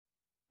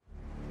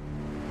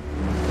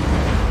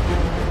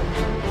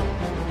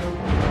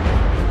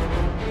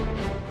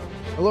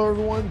Hello,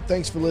 everyone.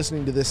 Thanks for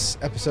listening to this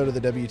episode of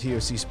the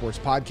WTOC Sports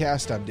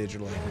Podcast. I'm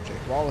digital anchor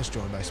Jake Wallace,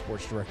 joined by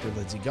sports director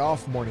Lindsey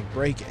Goff, morning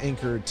break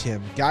anchor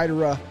Tim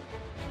Guidera.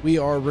 We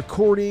are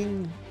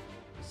recording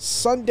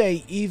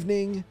Sunday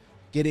evening,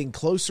 getting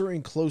closer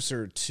and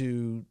closer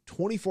to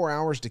 24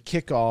 hours to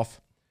kickoff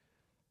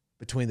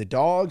between the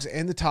Dogs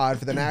and the Tide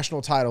for the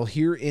national title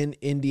here in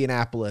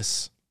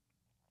Indianapolis.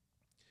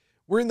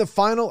 We're in the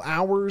final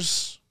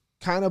hours,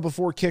 kind of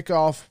before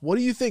kickoff. What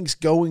do you think's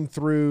going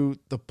through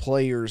the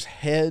players'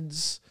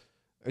 heads?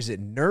 Is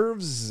it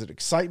nerves? Is it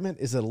excitement?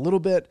 Is it a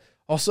little bit?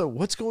 Also,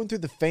 what's going through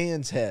the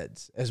fans'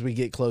 heads as we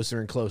get closer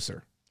and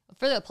closer?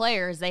 For the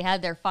players, they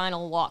had their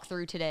final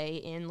walkthrough today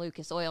in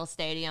Lucas Oil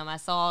Stadium. I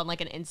saw like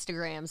an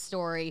Instagram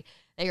story.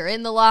 They were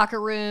in the locker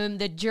room.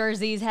 The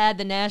jerseys had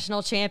the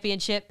national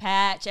championship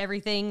patch.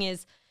 Everything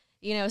is,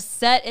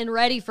 set and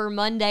ready for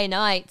Monday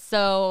night.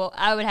 So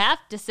I would have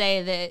to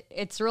say that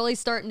it's really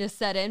starting to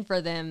set in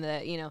for them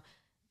that,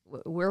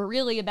 we're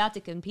really about to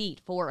compete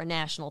for a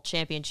national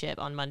championship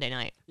on Monday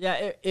night.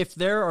 Yeah, if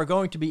there are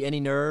going to be any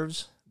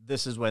nerves,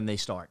 this is when they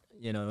start.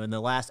 In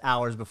the last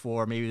hours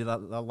before, maybe the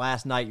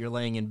last night you're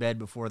laying in bed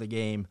before the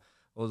game,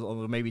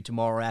 or maybe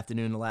tomorrow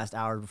afternoon, the last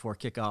hour before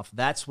kickoff,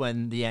 that's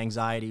when the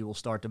anxiety will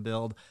start to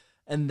build.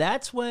 And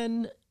that's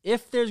when,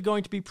 if there's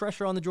going to be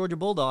pressure on the Georgia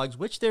Bulldogs,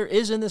 which there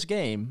is in this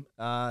game,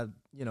 they're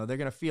going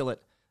to feel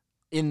it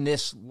in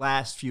this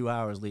last few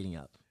hours leading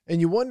up. And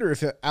you wonder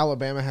if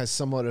Alabama has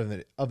somewhat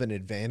of an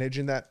advantage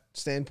in that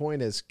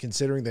standpoint, as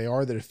considering they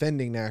are the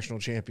defending national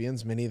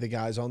champions. Many of the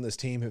guys on this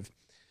team have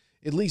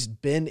at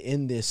least been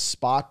in this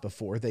spot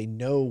before. They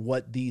know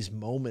what these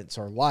moments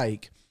are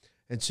like.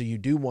 And so you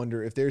do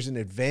wonder if there's an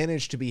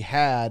advantage to be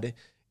had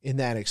in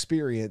that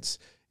experience.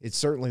 It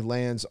certainly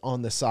lands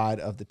on the side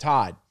of the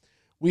Tide.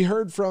 We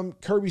heard from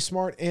Kirby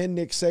Smart and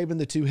Nick Saban,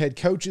 the two head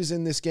coaches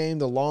in this game,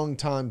 the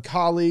longtime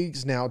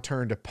colleagues, now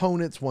turned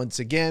opponents once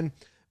again,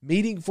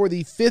 meeting for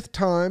the fifth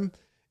time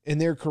in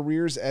their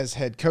careers as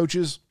head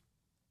coaches.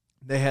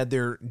 They had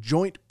their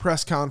joint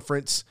press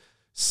conference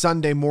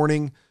Sunday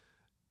morning.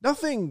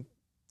 Nothing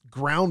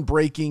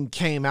groundbreaking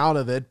came out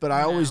of it, but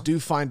I always do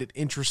find it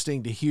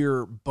interesting to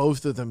hear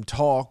both of them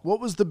talk. What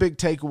was the big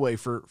takeaway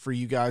for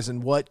you guys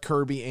and what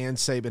Kirby and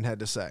Saban had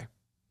to say?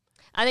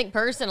 I think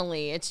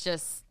personally, it's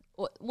just,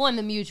 one,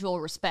 the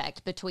mutual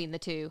respect between the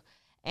two.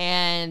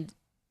 And,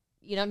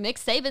 Nick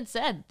Saban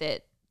said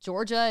that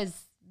Georgia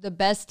is the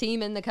best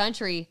team in the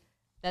country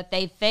that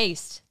they've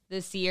faced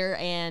this year,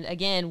 and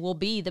again, will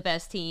be the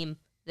best team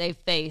they've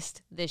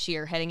faced this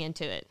year heading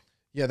into it.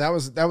 Yeah, that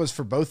was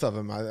for both of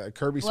them.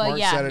 Kirby Smart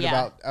said it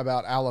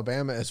about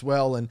Alabama as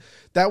well, and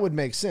that would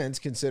make sense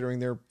considering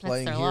they're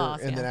playing here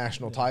in the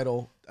national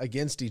title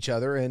against each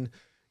other. And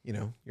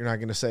you're not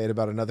going to say it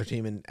about another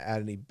team and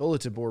add any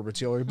bulletin board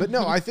material. But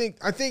no, I think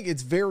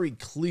it's very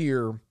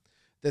clear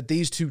that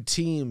these two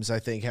teams, I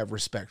think, have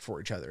respect for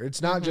each other.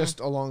 It's not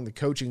just along the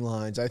coaching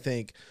lines. I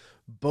think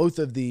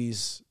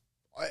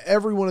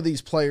every one of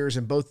these players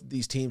and both of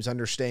these teams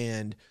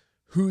understand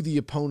who the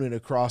opponent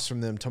across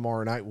from them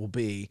tomorrow night will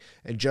be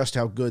and just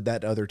how good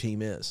that other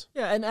team is.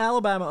 Yeah, and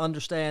Alabama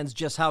understands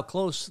just how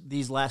close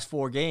these last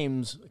four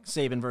games,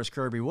 Saban versus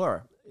Kirby,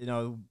 were.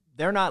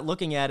 They're not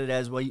looking at it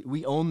as, well,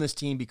 we own this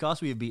team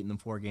because we have beaten them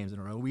 4 games in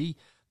a row.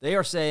 They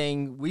are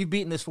saying we've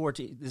beaten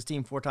this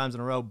team 4 times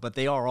in a row, but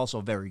they are also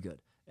very good,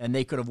 and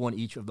they could have won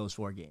each of those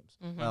 4 games.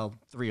 Well,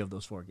 3 of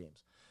those 4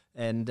 games.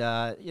 And,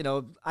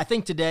 I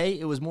think today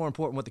it was more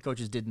important what the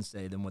coaches didn't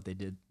say than what they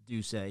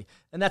do say.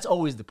 And that's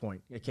always the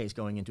point, in case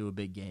going into a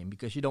big game,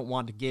 because you don't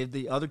want to give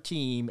the other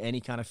team any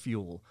kind of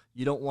fuel.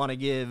 You don't want to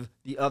give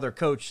the other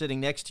coach sitting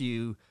next to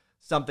you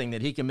something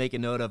that he can make a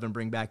note of and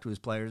bring back to his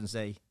players and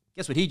say,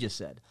 guess what he just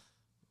said?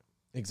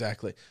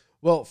 Exactly.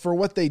 Well, for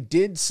what they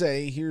did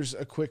say, here's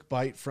a quick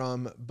bite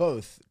from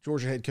both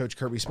Georgia head coach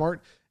Kirby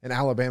Smart and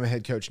Alabama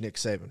head coach Nick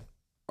Saban.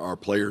 Our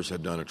players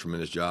have done a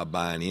tremendous job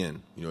buying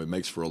in. It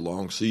makes for a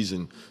long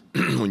season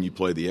when you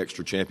play the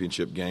extra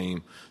championship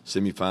game,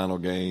 semifinal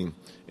game,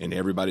 and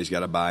everybody's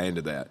got to buy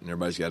into that. And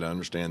everybody's got to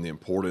understand the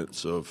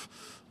importance of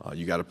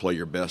you got to play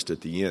your best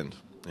at the end.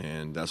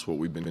 And that's what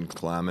we've been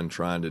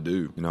trying to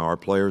do. Our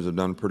players have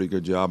done a pretty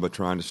good job of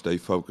trying to stay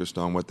focused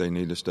on what they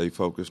need to stay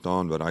focused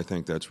on, but I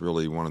think that's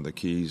really one of the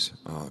keys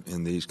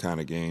in these kind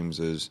of games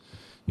is,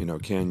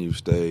 can you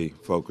stay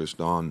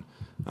focused on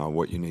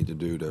what you need to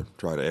do to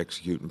try to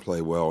execute and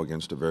play well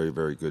against a very,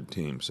 very good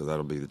team. So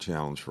that'll be the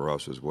challenge for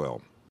us as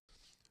well.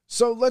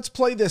 So let's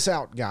play this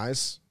out,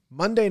 guys.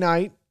 Monday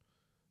night,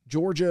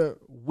 Georgia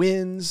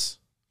wins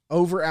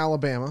over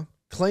Alabama,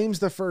 claims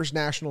the first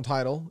national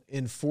title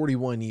in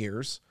 41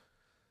 years,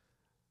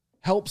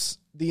 helps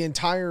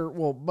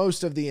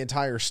most of the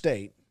entire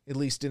state, at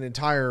least an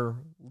entire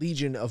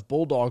legion of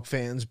Bulldog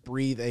fans,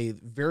 breathe a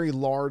very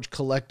large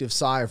collective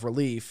sigh of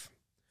relief.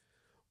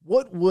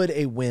 What would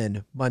a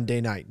win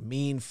Monday night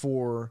mean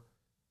for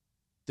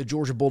the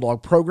Georgia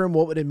Bulldog program?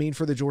 What would it mean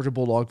for the Georgia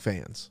Bulldog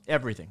fans?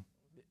 Everything.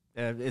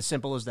 As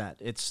simple as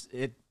that.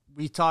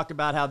 We talked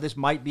about how this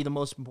might be the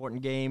most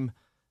important game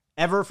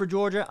ever for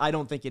Georgia. I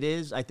don't think it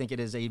is. I think it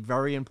is a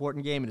very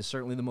important game. It is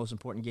certainly the most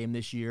important game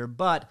this year.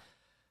 But,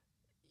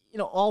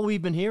 all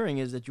we've been hearing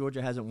is that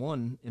Georgia hasn't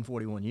won in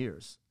 41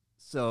 years.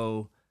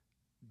 So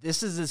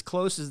this is as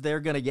close as they're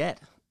going to get.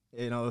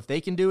 If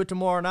they can do it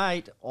tomorrow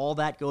night, all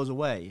that goes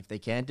away. If they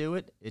can't do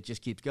it, it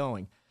just keeps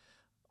going.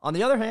 On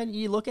the other hand,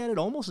 you look at it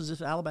almost as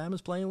if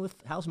Alabama's playing with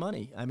house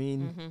money. I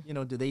mean,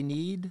 do they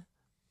need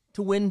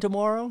to win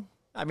tomorrow?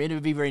 I mean, it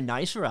would be very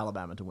nice for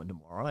Alabama to win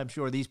tomorrow. I'm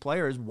sure these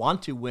players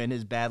want to win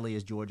as badly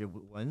as Georgia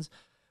wins,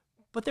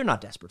 but they're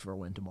not desperate for a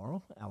win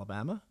tomorrow,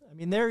 Alabama. I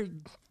mean,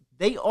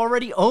 they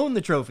already own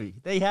the trophy.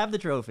 They have the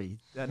trophy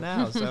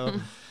now. So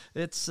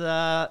it's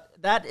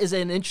that is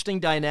an interesting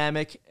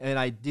dynamic, and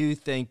I do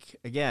think,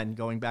 again,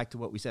 going back to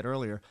what we said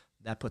earlier,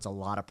 that puts a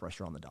lot of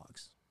pressure on the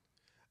Dogs.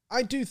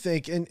 I do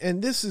think,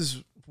 and this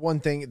is one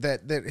thing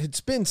that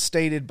it's been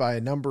stated by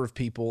a number of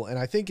people, and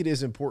I think it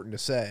is important to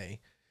say,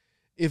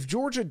 if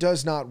Georgia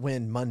does not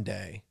win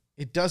Monday,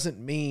 it doesn't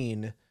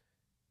mean,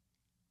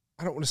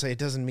 I don't want to say it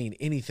doesn't mean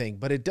anything,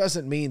 but it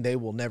doesn't mean they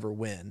will never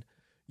win.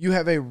 You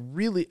have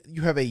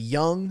a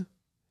young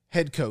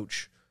head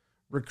coach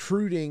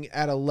recruiting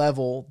at a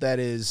level that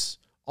is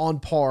on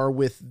par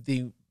with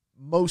the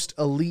most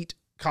elite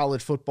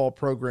college football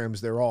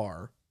programs there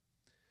are.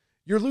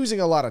 You're losing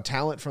a lot of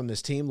talent from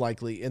this team,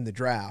 likely in the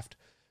draft,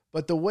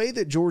 but the way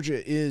that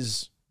Georgia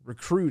is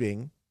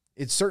recruiting,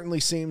 it certainly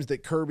seems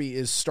that Kirby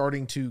is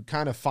starting to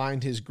kind of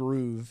find his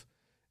groove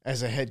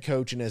as a head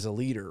coach and as a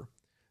leader.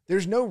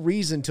 There's no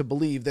reason to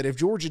believe that if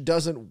Georgia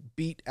doesn't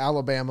beat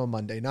Alabama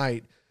Monday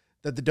night,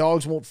 that the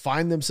Dogs won't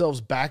find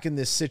themselves back in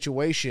this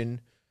situation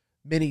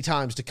many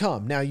times to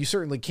come. Now, you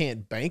certainly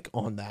can't bank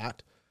on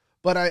that,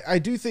 but I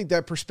do think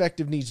that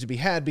perspective needs to be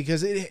had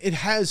because it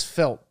has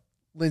felt,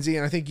 Lindsay,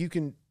 and I think you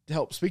can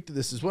help speak to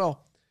this as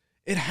well,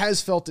 it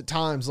has felt at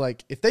times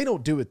like if they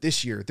don't do it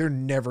this year, they're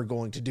never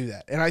going to do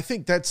that. And I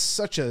think that's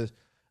such a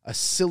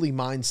silly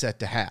mindset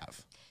to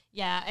have.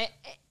 Yeah.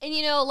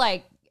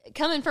 And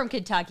coming from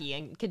Kentucky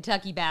and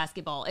Kentucky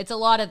basketball, it's a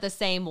lot of the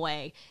same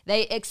way.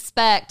 They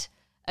expect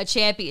a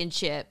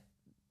championship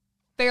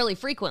fairly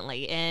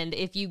frequently. And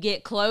if you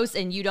get close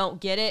and you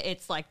don't get it,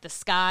 it's like the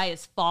sky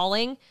is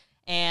falling.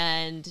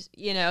 And,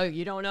 you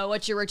don't know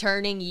what you're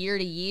returning year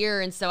to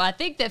year. And so I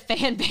think that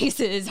fan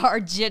bases are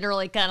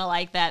generally kind of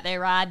like that. They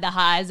ride the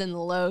highs and the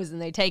lows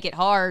and they take it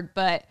hard.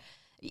 But,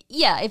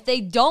 yeah, if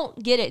they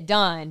don't get it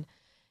done,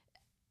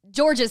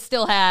 Georgia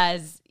still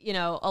has,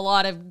 a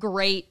lot of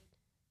great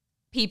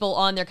people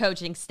on their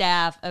coaching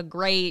staff, a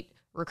great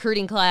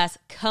recruiting class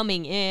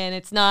coming in.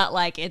 It's not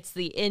like it's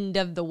the end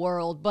of the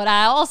world. But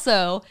I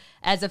also,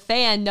 as a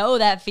fan, know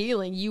that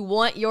feeling. You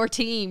want your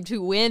team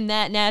to win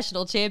that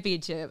national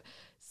championship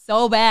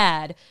so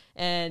bad.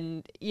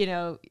 And,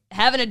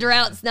 having a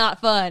drought's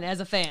not fun as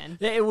a fan.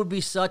 It would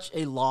be such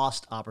a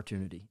lost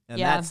opportunity.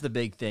 And that's the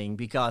big thing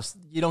because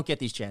you don't get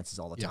these chances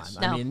all the time. Yes.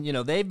 No. I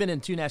mean, they've been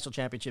in 2 national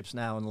championships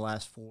now in the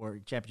last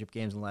 4 championship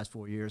games in the last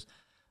 4 years.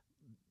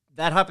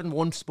 That happened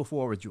once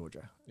before with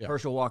Georgia. Yeah.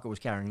 Herschel Walker was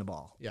carrying the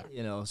ball.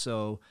 Yeah.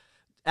 So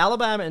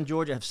Alabama and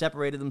Georgia have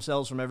separated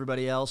themselves from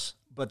everybody else,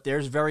 but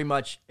there's very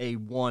much a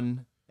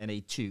 1 and a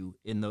 2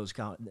 in those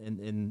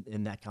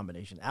in that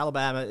combination.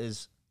 Alabama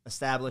is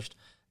established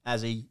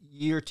as a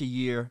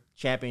year-to-year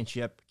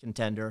championship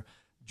contender.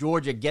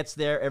 Georgia gets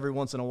there every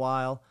once in a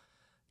while.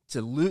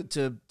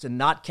 To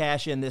not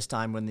cash in this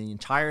time when the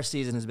entire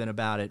season has been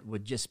about it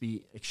would just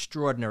be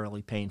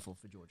extraordinarily painful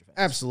for Georgia fans.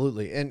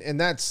 Absolutely. And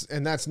that's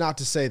not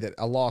to say that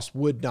a loss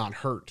would not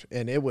hurt,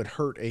 and it would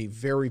hurt a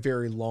very,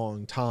 very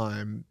long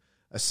time,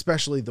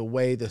 especially the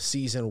way the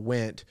season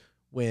went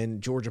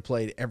when Georgia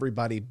played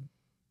everybody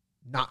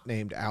not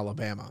named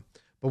Alabama.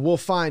 But we'll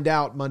find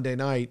out Monday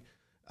night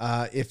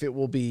if it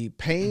will be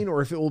pain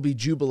or if it will be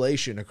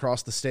jubilation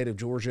across the state of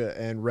Georgia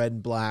and red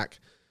and black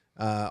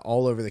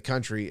all over the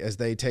country as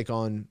they take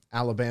on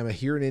Alabama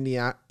here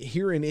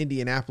in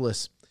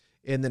Indianapolis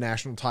in the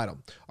national title.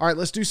 All right,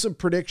 let's do some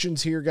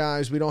predictions here,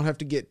 guys. We don't have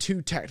to get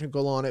too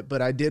technical on it,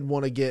 but I did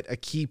want to get a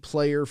key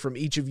player from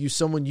each of you,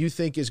 someone you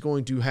think is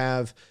going to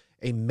have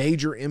a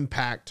major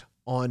impact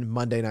on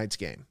Monday night's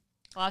game.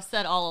 Well, I've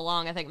said all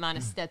along, I think mine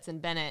is Stetson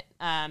Bennett.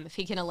 If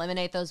he can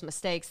eliminate those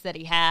mistakes that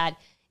he had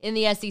in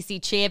the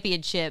SEC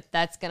championship,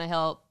 that's going to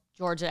help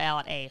Georgia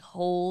out a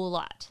whole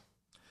lot.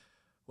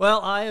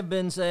 Well, I have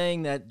been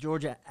saying that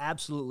Georgia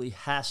absolutely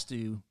has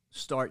to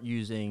start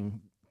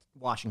using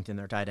Washington,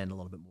 their tight end, a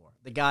little bit more.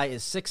 The guy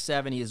is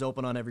 6'7". He is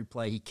open on every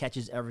play. He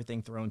catches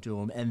everything thrown to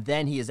him, and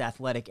then he is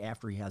athletic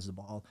after he has the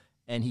ball,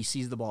 and he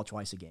sees the ball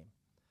twice a game.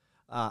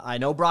 I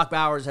know Brock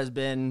Bowers has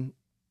been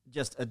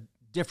just a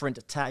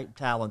different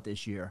talent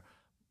this year.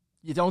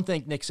 You don't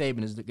think Nick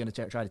Saban is going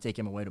to try to take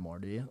him away tomorrow,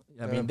 do you?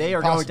 I mean, they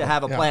are going to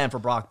have a plan for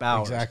Brock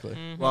Bowers. Exactly.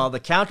 Mm-hmm. Well, the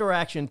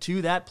counteraction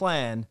to that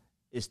plan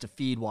is to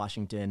feed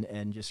Washington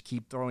and just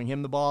keep throwing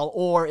him the ball,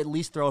 or at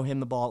least throw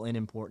him the ball in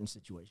important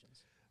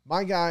situations.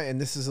 My guy,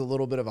 and this is a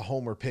little bit of a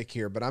homer pick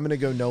here, but I'm going to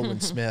go Nolan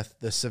Smith,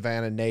 the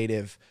Savannah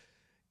native.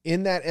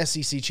 In that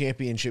SEC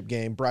championship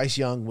game, Bryce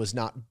Young was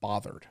not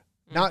bothered.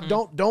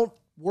 Don't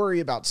worry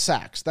about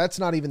sacks. That's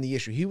not even the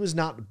issue. He was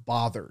not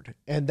bothered,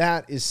 and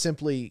that is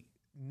simply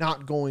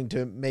not going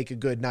to make a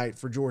good night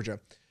for Georgia.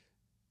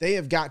 They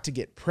have got to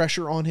get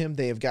pressure on him.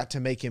 They have got to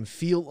make him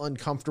feel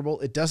uncomfortable.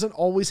 It doesn't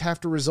always have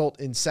to result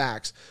in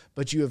sacks,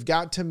 but you have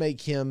got to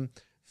make him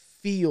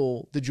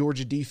feel the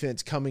Georgia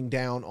defense coming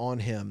down on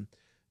him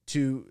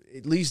to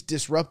at least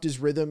disrupt his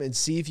rhythm and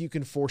see if you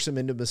can force him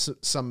into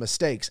some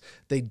mistakes.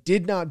 They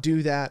did not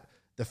do that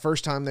the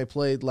first time they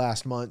played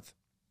last month.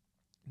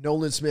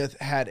 Nolan Smith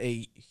had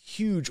a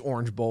huge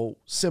Orange Bowl,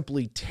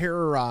 simply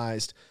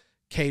terrorized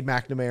Cade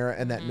McNamara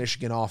and that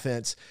Michigan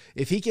offense.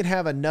 If he can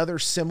have another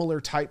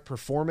similar type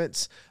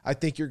performance, I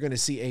think you're going to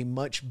see a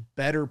much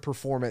better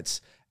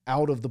performance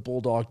out of the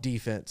Bulldog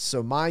defense.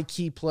 So my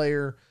key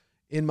player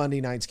in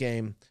Monday night's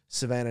game,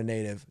 Savannah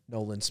native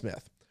Nolan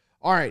Smith.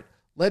 All right,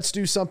 let's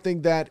do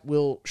something that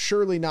will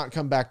surely not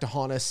come back to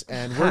haunt us,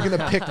 and we're going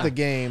to pick the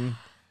game.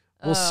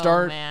 We'll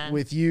start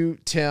with you,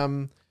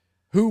 Tim.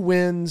 Who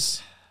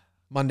wins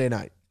Monday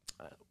night?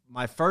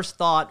 My first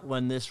thought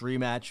when this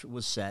rematch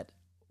was set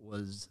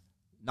was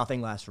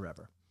nothing lasts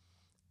forever.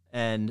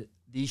 And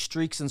these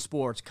streaks in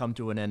sports come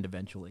to an end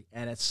eventually.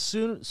 And it's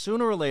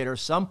sooner or later,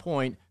 some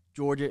point,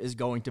 Georgia is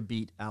going to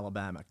beat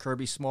Alabama.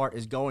 Kirby Smart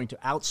is going to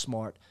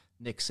outsmart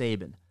Nick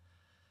Saban.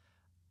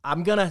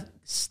 I'm going to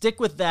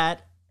stick with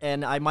that,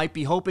 and I might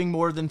be hoping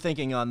more than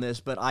thinking on this,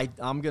 but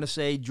I'm going to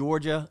say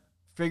Georgia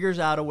figures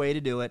out a way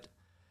to do it.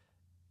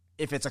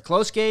 If it's a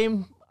close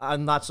game,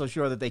 I'm not so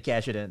sure that they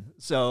cash it in.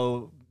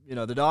 So,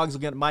 the Dogs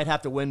might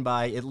have to win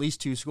by at least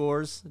 2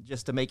 scores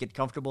just to make it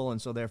comfortable,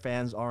 and so their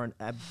fans aren't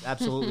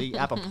absolutely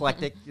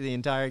apoplectic the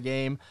entire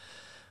game.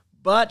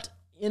 But,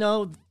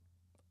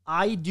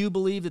 I do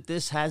believe that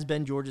this has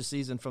been Georgia's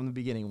season from the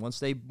beginning. Once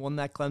they won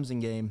that Clemson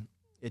game,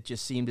 it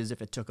just seemed as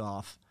if it took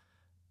off.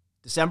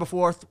 December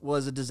 4th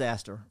was a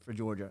disaster for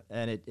Georgia,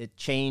 and it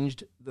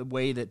changed the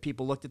way that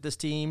people looked at this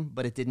team,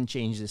 but it didn't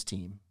change this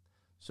team.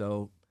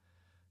 So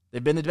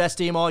they've been the best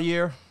team all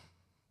year.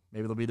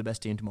 Maybe they'll be the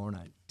best team tomorrow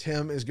night.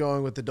 Tim is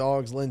going with the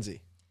Dogs.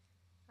 Lindsay?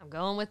 I'm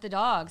going with the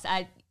Dogs.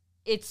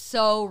 It's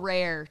so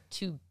rare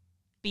to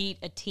beat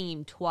a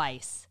team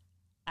twice.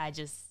 I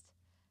just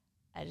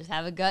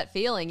have a gut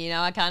feeling,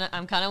 I'm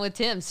kind of with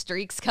Tim.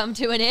 Streaks come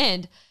to an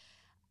end.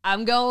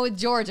 I'm going with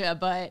Georgia,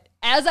 but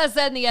as I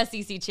said in the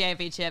SEC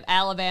championship,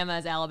 Alabama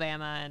is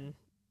Alabama, and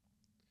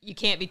you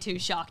can't be too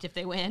shocked if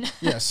they win.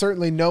 Yeah,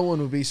 certainly no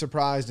one would be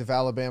surprised if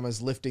Alabama's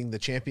lifting the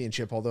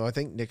championship, although I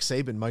think Nick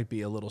Saban might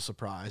be a little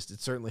surprised. It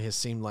certainly has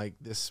seemed like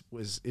this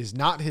is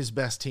not his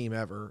best team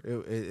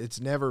ever. It's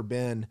never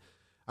been.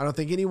 I don't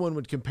think anyone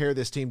would compare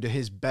this team to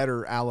his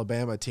better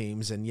Alabama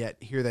teams, and yet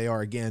here they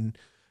are again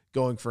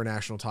going for a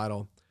national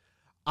title.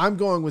 I'm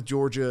going with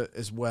Georgia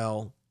as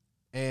well,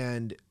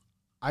 and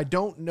I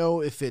don't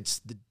know if it's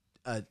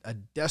a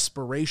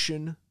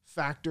desperation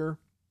factor.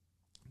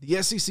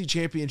 The SEC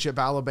championship,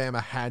 Alabama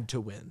had to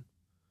win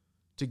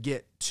to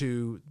get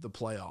to the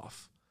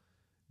playoff.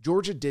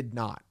 Georgia did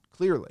not,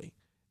 clearly.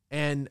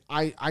 And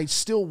I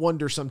still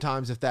wonder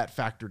sometimes if that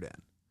factored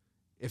in.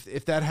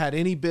 If that had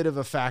any bit of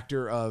a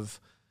factor of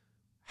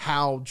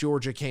how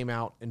Georgia came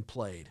out and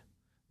played.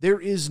 There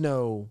is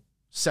no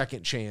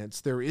second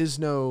chance. There is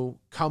no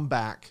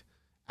comeback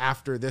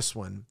after this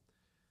one.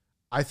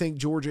 I think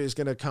Georgia is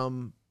going to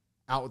come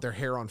out with their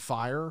hair on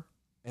fire,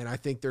 and I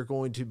think they're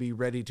going to be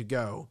ready to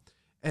go.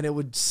 And it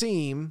would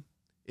seem,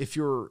 if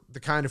you're the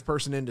kind of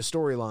person into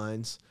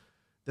storylines,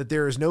 that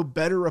there is no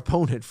better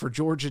opponent for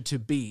Georgia to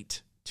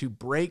beat to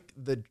break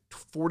the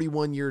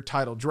 41-year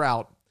title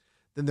drought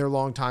than their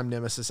longtime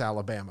nemesis,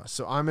 Alabama.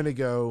 So I'm going to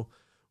go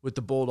with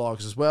the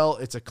Bulldogs as well.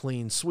 It's a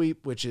clean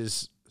sweep, which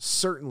is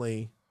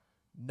certainly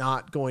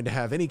not going to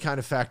have any kind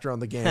of factor on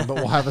the game, but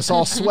will have us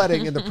all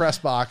sweating in the press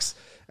box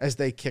as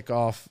they kick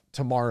off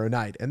tomorrow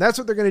night. And that's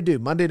what they're going to do.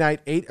 Monday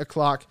night, 8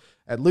 o'clock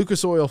at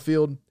Lucas Oil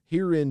Field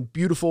here in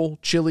beautiful,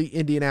 chilly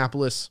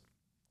Indianapolis.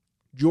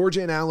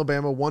 Georgia and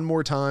Alabama one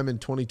more time in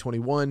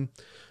 2021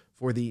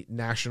 for the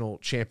national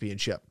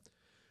championship.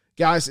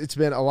 Guys, it's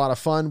been a lot of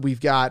fun. We're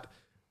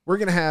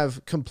going to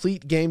have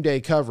complete game day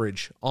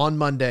coverage on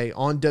Monday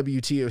on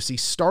WTOC,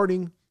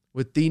 starting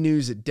with the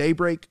news at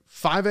daybreak,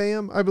 5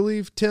 a.m., I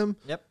believe, Tim?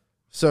 Yep.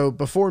 So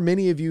before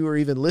many of you are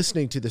even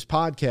listening to this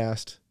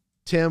podcast,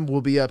 Tim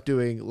will be up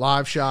doing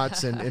live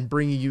shots and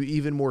bringing you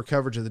even more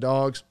coverage of the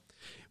Dogs.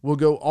 We'll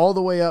go all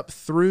the way up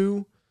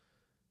through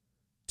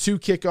to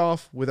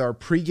kickoff with our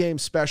pregame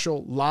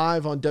special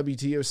live on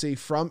WTOC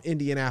from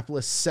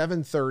Indianapolis,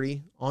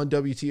 7:30 on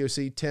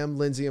WTOC. Tim,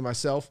 Lindsay, and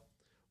myself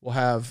will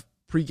have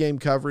pregame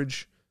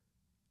coverage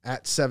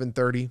at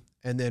 7:30,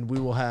 and then we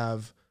will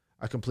have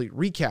a complete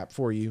recap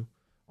for you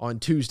on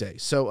Tuesday.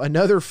 So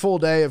another full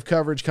day of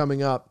coverage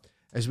coming up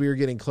as we are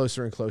getting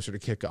closer and closer to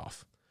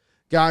kickoff.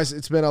 Guys,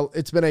 it's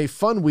been a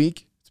fun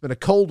week. It's been a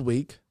cold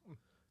week.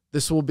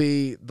 This will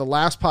be the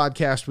last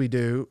podcast we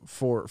do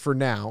for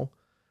now.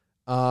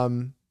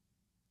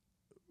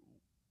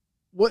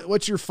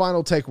 What's your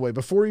final takeaway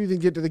before we even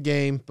get to the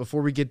game,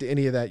 before we get to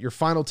any of that, your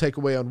final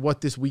takeaway on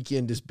what this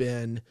weekend has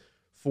been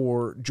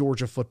for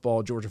Georgia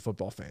football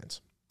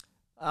fans?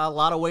 A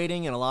lot of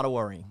waiting and a lot of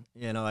worrying.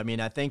 I mean,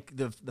 I think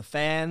the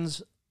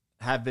fans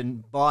have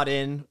been bought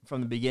in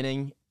from the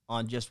beginning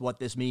on just what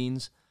this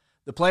means.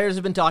 The players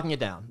have been talking it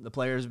down. The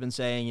players have been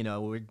saying,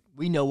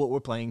 we know what we're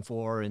playing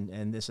for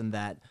and this and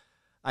that.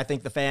 I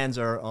think the fans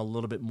are a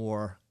little bit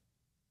more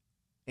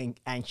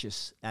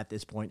anxious at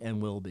this point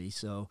and will be.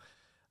 So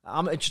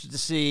I'm interested to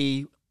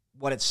see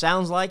what it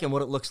sounds like and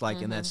what it looks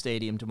like in that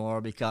stadium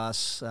tomorrow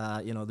because,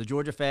 the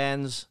Georgia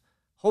fans,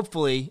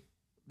 hopefully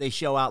they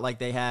show out like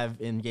they have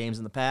in games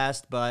in the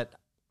past, but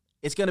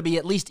it's going to be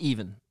at least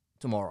even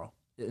tomorrow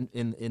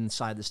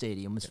inside the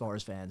stadium as far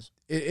as fans.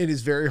 It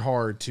is very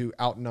hard to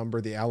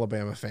outnumber the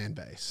Alabama fan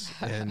base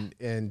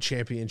in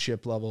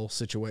championship level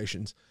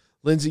situations.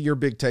 Lindsay, your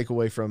big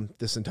takeaway from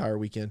this entire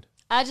weekend?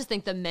 I just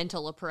think the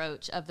mental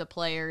approach of the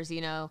players,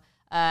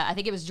 I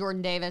think it was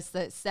Jordan Davis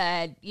that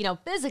said,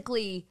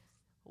 physically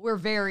we're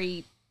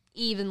very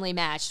evenly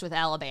matched with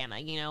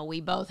Alabama. We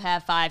both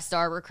have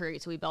 5-star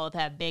recruits. We both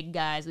have big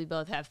guys. We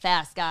both have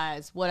fast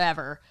guys,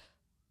 whatever.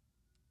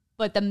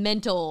 But the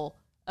mental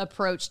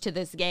approach to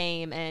this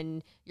game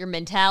and your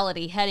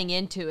mentality heading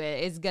into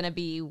it is going to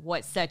be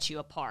what sets you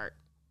apart.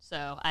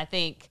 So I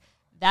think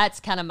that's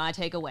kind of my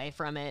takeaway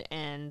from it,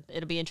 and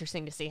it'll be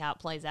interesting to see how it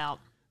plays out.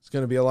 It's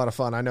going to be a lot of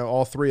fun. I know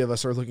all three of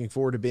us are looking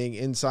forward to being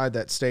inside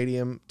that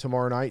stadium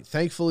tomorrow night.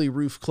 Thankfully,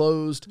 roof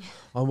closed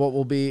on what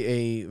will be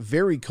a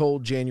very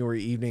cold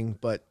January evening,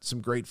 but some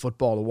great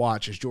football to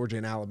watch as Georgia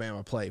and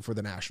Alabama play for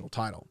the national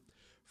title.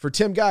 For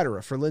Tim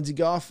Guidera, for Lindsey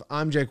Goff,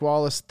 I'm Jake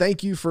Wallace.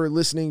 Thank you for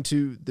listening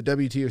to the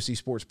WTOC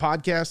Sports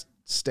Podcast.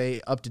 Stay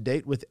up to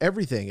date with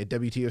everything at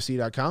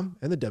WTOC.com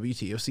and the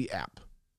WTOC app.